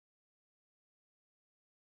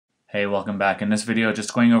Hey, welcome back. In this video,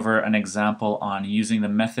 just going over an example on using the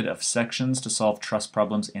method of sections to solve truss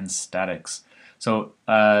problems in statics. So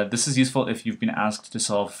this is useful if you've been asked to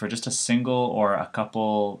solve for just a single or a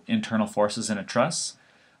couple internal forces in a truss.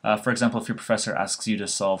 For example, if your professor asks you to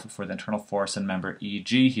solve for the internal force in member EG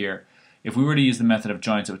here, if we were to use the method of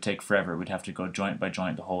joints, it would take forever. We'd have to go joint by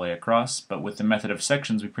joint the whole way across. But with the method of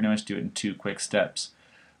sections, we pretty much do it in two quick steps.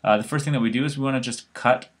 The first thing that we do is we want to just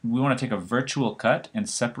we want to take a virtual cut and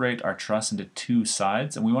separate our truss into two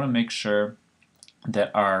sides, and we want to make sure that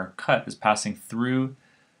our cut is passing through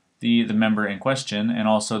the member in question, and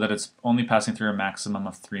also that it's only passing through a maximum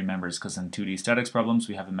of 3 members, because in 2D statics problems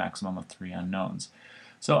we have a maximum of 3 unknowns.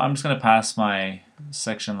 So I'm just going to pass my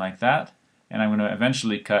section like that, and I'm going to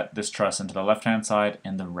eventually cut this truss into the left-hand side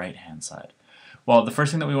and the right-hand side. Well, the first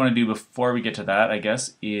thing that we want to do before we get to that, I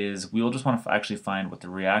guess, is we'll just want to actually find what the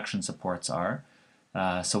reaction supports are.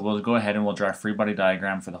 So we'll go ahead and we'll draw a free body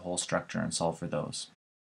diagram for the whole structure and solve for those.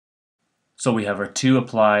 So we have our two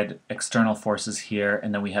applied external forces here,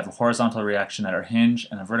 and then we have a horizontal reaction at our hinge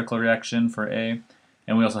and a vertical reaction for A,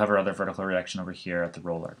 and we also have our other vertical reaction over here at the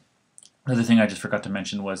roller. Another thing I just forgot to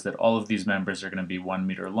mention was that all of these members are going to be 1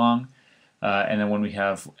 meter long. And then when we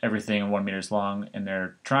have everything 1 meter long and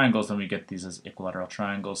they're triangles, then we get these as equilateral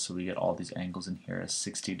triangles, so we get all these angles in here as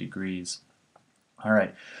 60 degrees.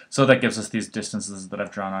 Alright, so that gives us these distances that I've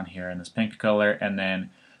drawn on here in this pink color, and then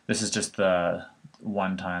this is just the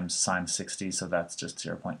 1 times sine 60, so that's just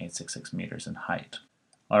 0.866 meters in height.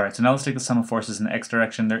 Alright, so now let's take the sum of forces in the x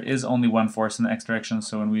direction. There is only one force in the x direction,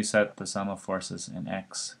 so when we set the sum of forces in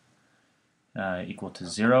x equal to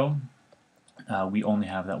 0, we only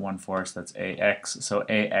have that one force, that's AX, so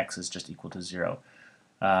AX is just equal to 0.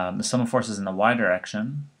 The sum of forces in the y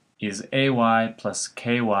direction is AY plus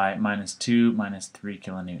KY minus 2 minus 3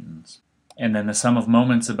 kilonewtons. And then the sum of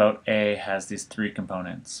moments about A has these 3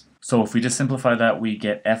 components. So if we just simplify that, we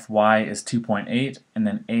get Fy is 2.8 and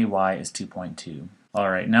then AY is 2.2.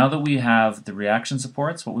 Alright, now that we have the reaction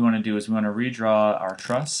supports, what we want to do is we want to redraw our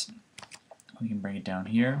truss. We can bring it down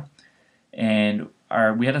here. And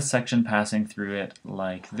we had a section passing through it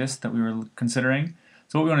like this that we were considering.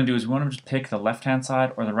 So what we want to do is we want to just pick the left-hand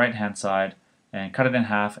side or the right-hand side and cut it in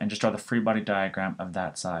half and just draw the free body diagram of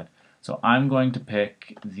that side. So I'm going to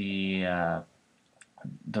pick the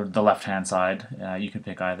left-hand side. You can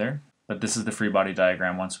pick either, but this is the free body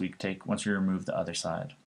diagram once we remove the other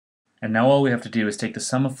side. And now all we have to do is take the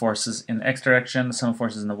sum of forces in the x direction, the sum of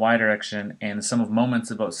forces in the y direction, and the sum of moments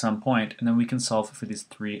about some point, and then we can solve for these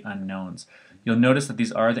 3 unknowns. You'll notice that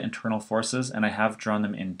these are the internal forces, and I have drawn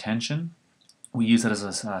them in tension. We use that as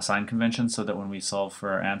a sign convention so that when we solve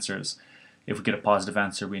for our answers, if we get a positive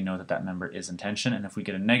answer, we know that that member is in tension, and if we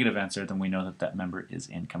get a negative answer, then we know that that member is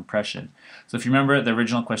in compression. So if you remember, the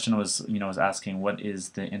original question was asking what is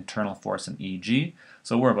the internal force in EG,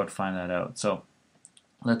 so we're about to find that out. So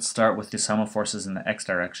let's start with the sum of forces in the x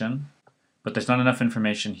direction. But there's not enough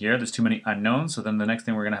information here. There's too many unknowns, so then the next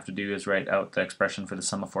thing we're going to have to do is write out the expression for the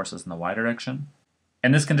sum of forces in the y direction.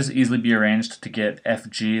 And this can just easily be arranged to get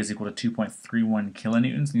Fg is equal to 2.31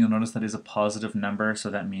 kilonewtons, and you'll notice that is a positive number, so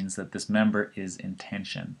that means that this member is in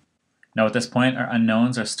tension. Now at this point, our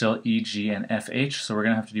unknowns are still Eg and Fh, so we're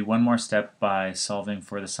going to have to do one more step by solving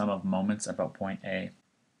for the sum of moments about point A.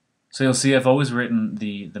 So you'll see I've always written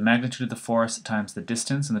the magnitude of the force times the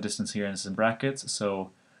distance, and the distance here is in brackets, so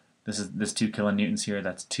this 2 kilonewtons here,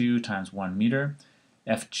 that's 2 times 1 meter.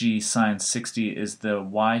 Fg sine 60 is the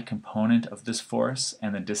y component of this force,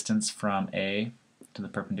 and the distance from A to the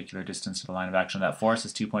perpendicular distance to the line of action of that force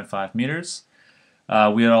is 2.5 meters.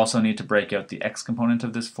 We would also need to break out the x component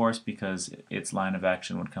of this force because its line of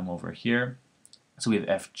action would come over here. So we have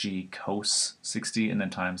Fg cos 60 and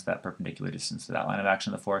then times that perpendicular distance to that line of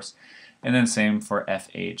action of the force. And then same for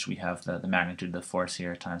Fh, we have the magnitude of the force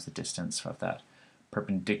here times the distance of that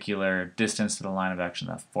perpendicular distance to the line of action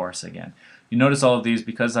of that force again. You notice all of these,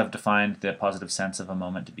 because I've defined the positive sense of a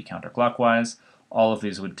moment to be counterclockwise, all of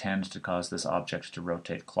these would tend to cause this object to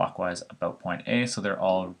rotate clockwise about point A, so they're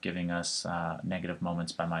all giving us negative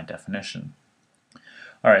moments by my definition.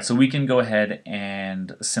 Alright, so we can go ahead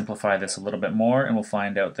and simplify this a little bit more, and we'll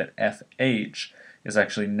find out that Fh is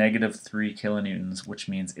actually negative 3 kilonewtons, which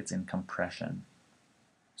means it's in compression.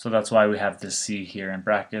 So that's why we have this C here in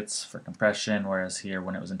brackets for compression, whereas here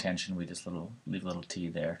when it was in tension we just leave a little t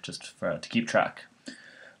there just to keep track.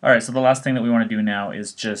 Alright, so the last thing that we want to do now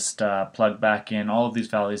is just plug back in all of these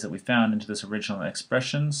values that we found into this original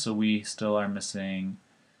expression. So we still are missing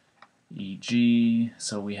Eg,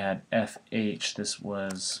 so we had Fh, this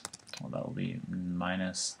was, well, that will be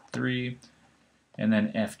minus 3, and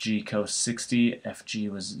then Fg cos 60, Fg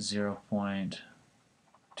was 0.2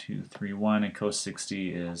 231, and cos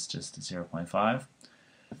 60 is just 0.5.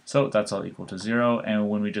 So that's all equal to 0, and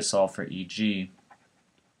when we just solve for EG,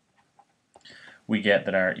 we get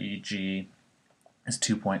that our EG is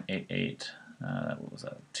 2.88. What was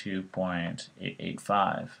that?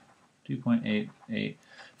 2.885.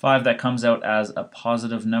 2.885. That comes out as a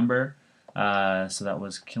positive number. So that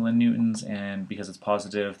was kilonewtons, and because it's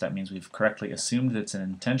positive, that means we've correctly assumed that it's an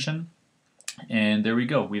intention. And there we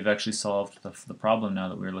go. We've actually solved the problem now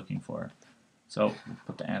that we were looking for. So we'll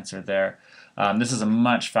put the answer there. This is a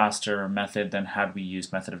much faster method than had we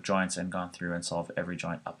used method of joints and gone through and solved every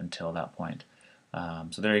joint up until that point.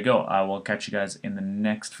 So there you go. I will catch you guys in the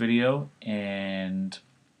next video, and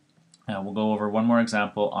we'll go over one more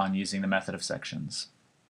example on using the method of sections.